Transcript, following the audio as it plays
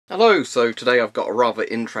Hello, so today I've got a rather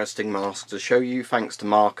interesting mask to show you, thanks to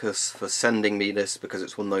Marcus for sending me this, because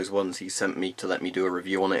it's one of those ones he sent me to let me do a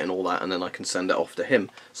review on it and all that, and then I can send it off to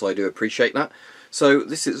him, so I do appreciate that. So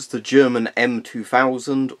this is the German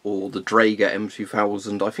M2000, or the Drager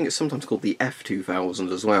M2000, I think it's sometimes called the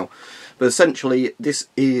F2000 as well. But essentially this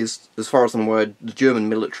is, as far as I'm aware, the German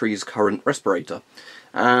military's current respirator.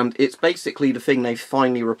 And it's basically the thing they've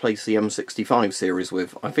finally replaced the M65 series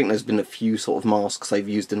with. I think there's been a few sort of masks they've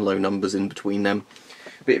used in low numbers in between them.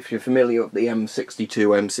 But if you're familiar with the M62,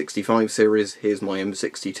 M65 series, here's my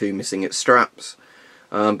M62 missing its straps.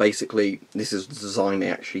 Basically, this is the design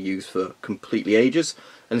they actually use for completely ages,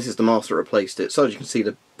 and this is the mask that replaced it. So as you can see,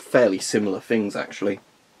 they're fairly similar things actually.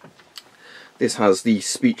 This has the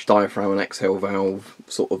speech diaphragm and exhale valve,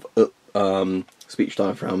 sort of speech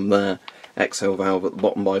diaphragm there. Exhale valve at the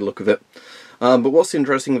bottom by the look of it. But what's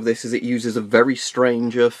interesting with this is it uses a very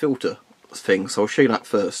strange filter thing, so I'll show you that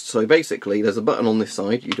first. So basically there's a button on this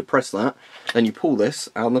side, you depress that, then you pull this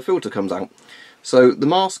and the filter comes out. So the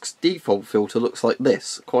mask's default filter looks like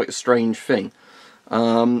this, quite a strange thing.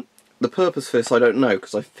 The purpose for this I don't know,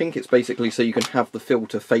 because I think it's basically so you can have the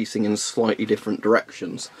filter facing in slightly different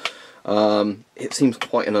directions. It seems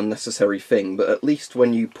quite an unnecessary thing, but at least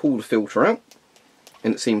when you pull the filter out,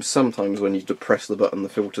 and it seems sometimes when you depress the button the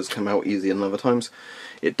filters come out easier than other times.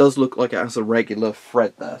 It does look like it has a regular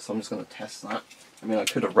thread there, so I'm just going to test that. I mean, I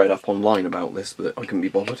could have read up online about this, but I couldn't be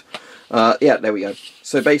bothered. Yeah, there we go.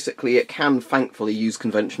 So basically it can thankfully use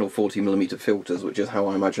conventional 40mm filters, which is how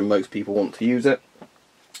I imagine most people want to use it.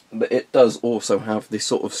 But it does also have this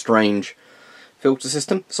sort of strange filter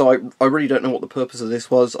system, so I really don't know what the purpose of this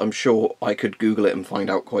was. I'm sure I could Google it and find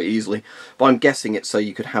out quite easily, but I'm guessing it's so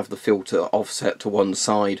you could have the filter offset to one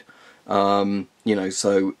side, you know,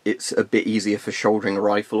 so it's a bit easier for shouldering a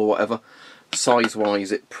rifle or whatever. Size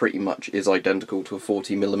wise it pretty much is identical to a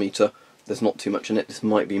 40mm. There's not too much in it. This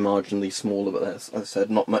might be marginally smaller, but as I said,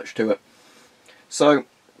 not much to it. So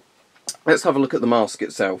let's have a look at the mask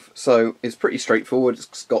itself. So it's pretty straightforward.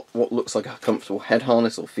 It's got what looks like a comfortable head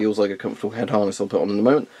harness, or feels like a comfortable head harness I'll put on in a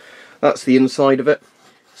moment. That's the inside of it.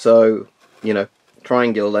 So, you know,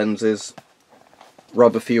 triangular lenses,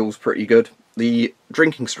 rubber feels pretty good. The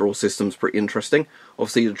drinking straw system's pretty interesting.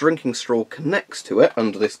 Obviously the drinking straw connects to it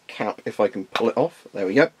under this cap, if I can pull it off. There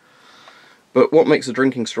we go. But what makes the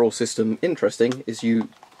drinking straw system interesting is you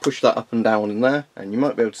push that up and down in there, and you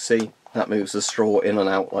might be able to see that moves the straw in and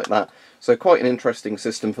out like that. So quite an interesting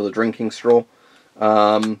system for the drinking straw.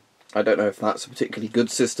 I don't know if that's a particularly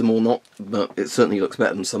good system or not, but it certainly looks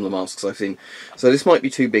better than some of the masks I've seen. So this might be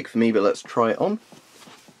too big for me, but let's try it on.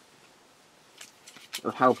 It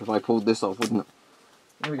would help if I pulled this off, wouldn't it?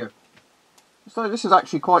 There we go. So this is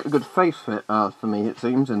actually quite a good face fit for me, it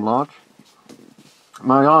seems, in large.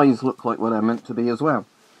 My eyes look like what they're meant to be as well.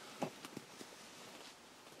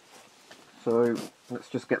 So let's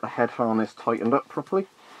just get the head harness tightened up properly.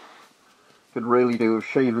 Could really do with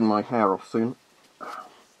shaving my hair off soon.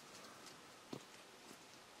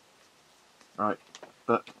 Right,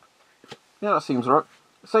 but yeah, that seems right.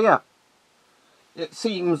 So yeah, it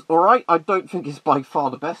seems alright. I don't think it's by far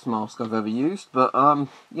the best mask I've ever used, but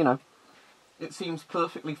you know, it seems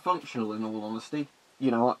perfectly functional in all honesty. You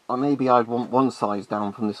know, maybe I'd want one size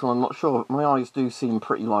down from this one, I'm not sure. My eyes do seem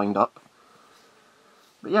pretty lined up.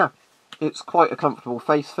 But yeah, it's quite a comfortable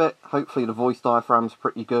face fit. Hopefully the voice diaphragm's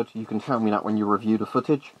pretty good. You can tell me that when you review the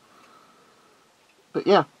footage. But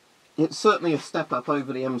yeah, it's certainly a step up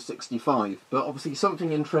over the M65. But obviously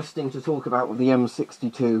something interesting to talk about with the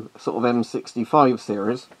M62, sort of M65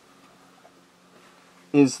 series,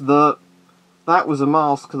 is that that was a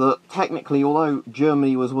mask that technically, although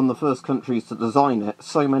Germany was one of the first countries to design it,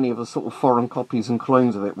 so many of the sort of foreign copies and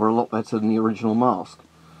clones of it were a lot better than the original mask.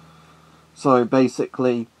 So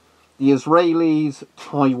basically, the Israelis,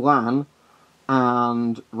 Taiwan,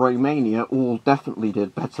 and Romania all definitely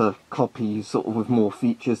did better copies, sort of with more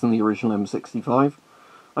features than the original M65.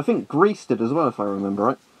 I think Greece did as well, if I remember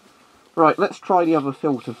right. Right, let's try the other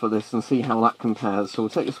filter for this and see how that compares. So we'll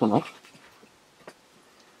take this one off.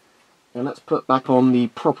 And let's put back on the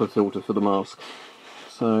proper filter for the mask.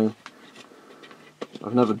 So,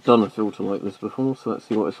 I've never done a filter like this before, so let's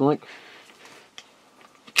see what it's like.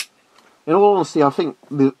 In all honesty, I think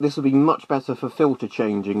this would be much better for filter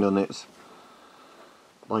changing than it's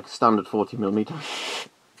like a standard 40mm.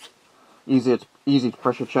 Easy to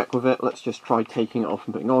pressure check with it. Let's just try taking it off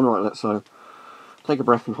and putting it on. Right, let's take a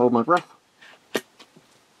breath and hold my breath.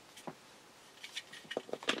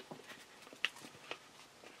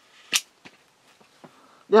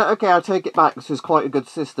 Yeah, okay, I take it back. This is quite a good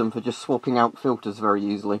system for just swapping out filters very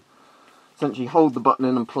easily. Essentially hold the button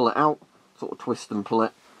in and pull it out, sort of twist and pull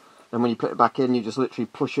it, Then when you put it back in, you just literally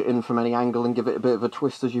push it in from any angle and give it a bit of a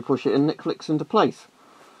twist as you push it in, and it clicks into place.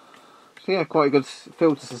 So yeah, quite a good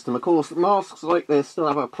filter system. Of course, masks like this still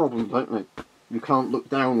have a problem, don't they? You can't look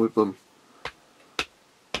down with them.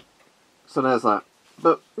 So there's that.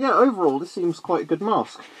 But yeah, overall, this seems quite a good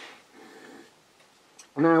mask.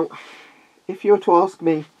 Now, if you were to ask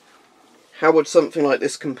me, how would something like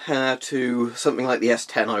this compare to something like the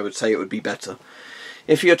S10, I would say it would be better.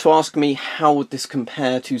 If you were to ask me, how would this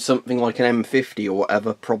compare to something like an M50 or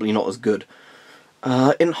whatever, probably not as good.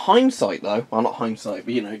 In hindsight though, well not hindsight,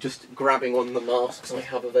 but you know, just grabbing on the masks I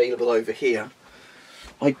have available over here,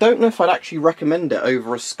 I don't know if I'd actually recommend it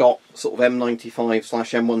over a Scott sort of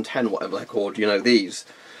M95/M110, whatever they're called, you know, these.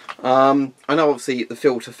 I know obviously the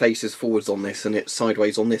filter faces forwards on this and it's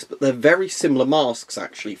sideways on this, but they're very similar masks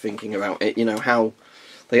actually, thinking about it, you know, how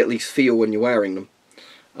they at least feel when you're wearing them.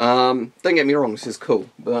 Don't get me wrong, this is cool,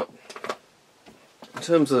 but in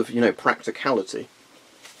terms of, you know, practicality,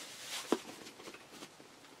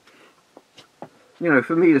 you know,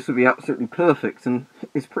 for me this would be absolutely perfect, and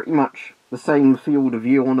it's pretty much the same field of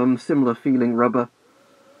view on them, similar feeling rubber.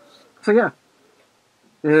 So yeah,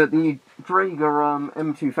 the Drager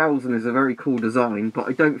M2000 is a very cool design, but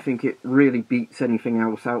I don't think it really beats anything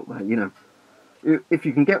else out there, you know. If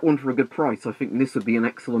you can get one for a good price, I think this would be an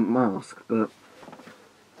excellent mask, but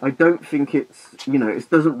I don't think it's, you know, it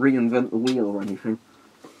doesn't reinvent the wheel or anything.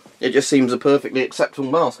 It just seems a perfectly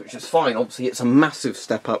acceptable mask, which is fine. Obviously, it's a massive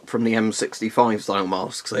step up from the M65 style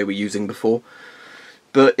masks they were using before.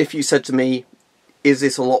 But if you said to me, is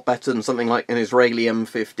this a lot better than something like an Israeli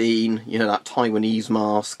M15, you know, that Taiwanese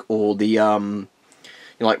mask, or the, you know,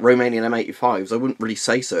 like Romanian M85s, I wouldn't really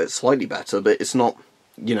say so. It's slightly better, but it's not,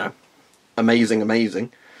 you know,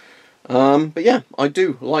 amazing. But yeah, I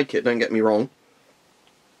do like it, don't get me wrong.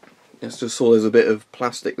 It's just saw there's a bit of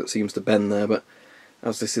plastic that seems to bend there, but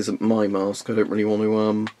as this isn't my mask, I don't really want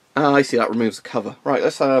to, ah, I see, that removes the cover. Right,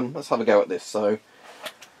 let's have a go at this, so,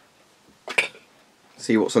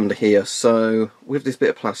 see what's under here. So, with this bit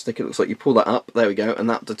of plastic, it looks like you pull that up, there we go, and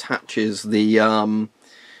that detaches the,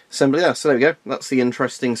 assembly there. So there we go, that's the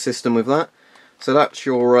interesting system with that. So that's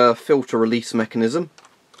your, filter release mechanism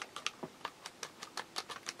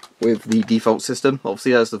with the default system.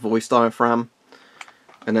 Obviously there's the voice diaphragm,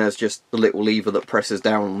 and there's just the little lever that presses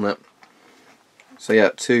down on it. So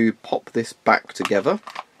yeah, to pop this back together,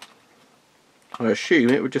 I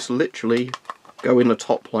assume it would just literally go in the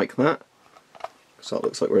top like that. So it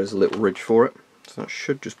looks like there's a little ridge for it. So that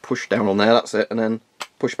should just push down on there, that's it, and then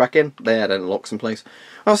push back in. There, then it locks in place.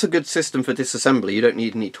 That's a good system for disassembly, you don't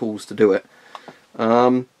need any tools to do it.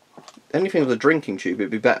 Anything with a drinking tube,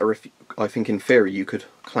 it'd be better if, I think in theory, you could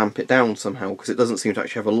clamp it down somehow, because it doesn't seem to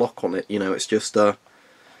actually have a lock on it, you know, it's just,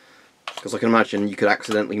 because I can imagine you could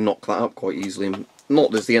accidentally knock that up quite easily, and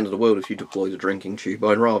not as the end of the world if you deployed a drinking tube.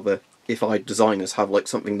 I'd rather, if I designers have like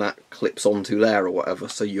something that clips onto there or whatever,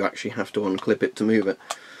 so you actually have to unclip it to move it.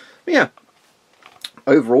 But yeah,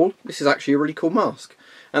 overall, this is actually a really cool mask.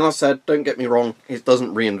 And as I said, don't get me wrong, it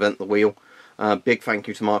doesn't reinvent the wheel. Big thank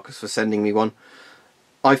you to Marcus for sending me one.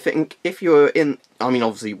 I think if you were in, I mean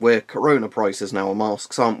obviously we're Corona prices now on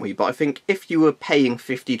masks, aren't we? But I think if you were paying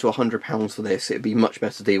 £50 to £100 for this, it'd be a much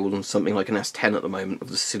better deal than something like an S10 at the moment, with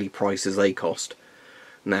the silly prices they cost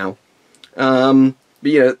now. But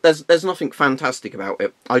yeah, there's nothing fantastic about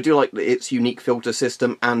it. I do like its unique filter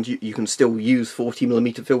system, and you can still use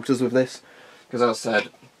 40mm filters with this, because as I said,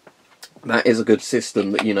 that is a good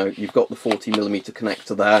system. That, you know, you've got the 40mm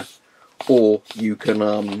connector there, or you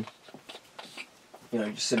can you know,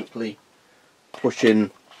 just simply push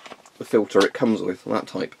in the filter it comes with, that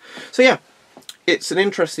type. So yeah, it's an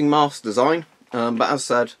interesting mask design, but as I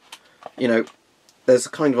said, you know, there's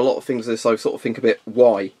kind of a lot of things this I sort of think a bit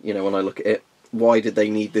why, you know, when I look at it, why did they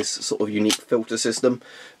need this sort of unique filter system?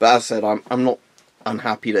 But as I said, I'm not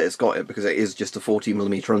unhappy that it's got it, because it is just a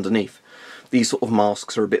 40mm underneath. These sort of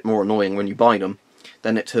masks are a bit more annoying when you buy them.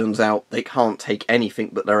 Then it turns out they can't take anything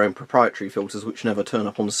but their own proprietary filters, which never turn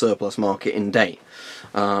up on the surplus market in date.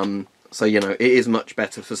 So, you know, it is much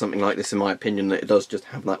better for something like this, in my opinion, that it does just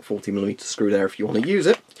have that 40mm screw there if you want to use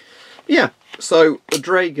it. Yeah, so the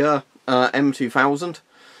Drager M2000,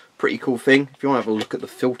 pretty cool thing. If you want to have a look at the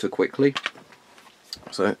filter quickly.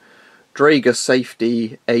 So, Drager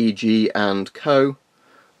Safety AG and Co.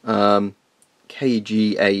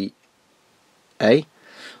 KGAA.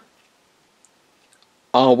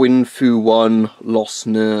 Arwin Fu 1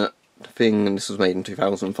 Losner thing, and this was made in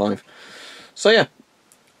 2005. So yeah,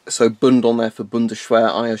 so Bund on there for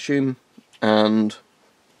Bundeswehr, I assume, and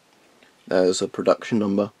there's a production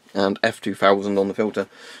number, and F2000 on the filter.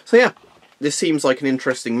 So yeah, this seems like an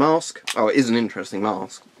interesting mask. Oh, it is an interesting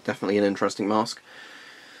mask. Definitely an interesting mask.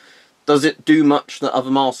 Does it do much that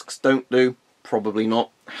other masks don't do? Probably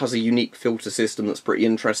not. Has a unique filter system that's pretty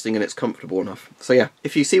interesting, and it's comfortable enough. So yeah,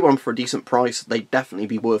 if you see one for a decent price, they'd definitely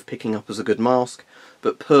be worth picking up as a good mask.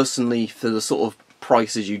 But personally, for the sort of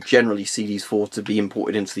prices you generally see these for to be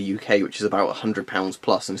imported into the UK, which is about £100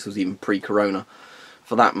 plus, and this was even pre-corona,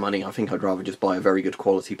 for that money I think I'd rather just buy a very good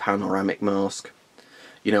quality panoramic mask.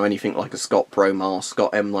 You know, anything like a Scott Pro mask,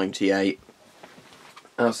 Scott M98.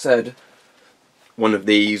 As I said, one of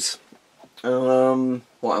these.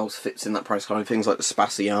 What else fits in that price kind? Things like the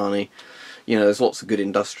Spaziani. You know, there's lots of good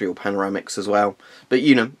industrial panoramics as well. But,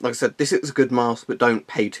 you know, like I said, this is a good mask, but don't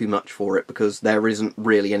pay too much for it, because there isn't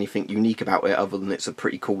really anything unique about it other than it's a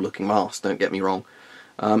pretty cool looking mask, don't get me wrong.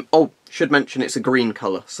 Oh, should mention it's a green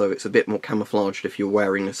colour, so it's a bit more camouflaged if you're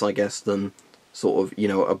wearing this, I guess, than sort of, you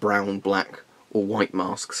know, a brown, black or white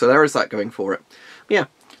mask. So there is that going for it. But yeah,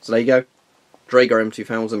 so there you go. Drager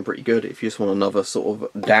M2000, pretty good. If you just want another sort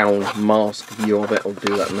of down mask view of it, I'll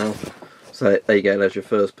do that now. So there you go, there's your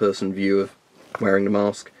first person view of wearing the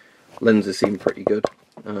mask. Lenses seem pretty good.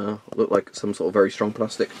 Look like some sort of very strong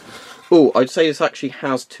plastic. Oh, I'd say this actually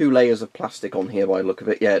has 2 layers of plastic on here by the look of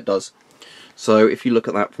it. Yeah, it does. So if you look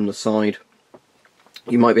at that from the side,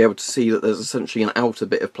 you might be able to see that there's essentially an outer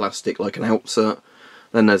bit of plastic, like an outsert.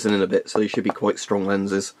 Then there's an inner bit, so they should be quite strong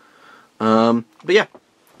lenses. But yeah,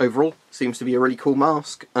 overall, seems to be a really cool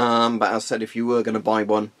mask. But as I said, if you were going to buy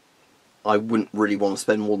one, I wouldn't really want to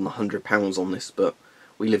spend more than £100 on this, but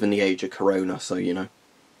we live in the age of Corona, so, you know,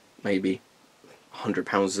 maybe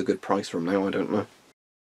 £100 is a good price from now, I don't know.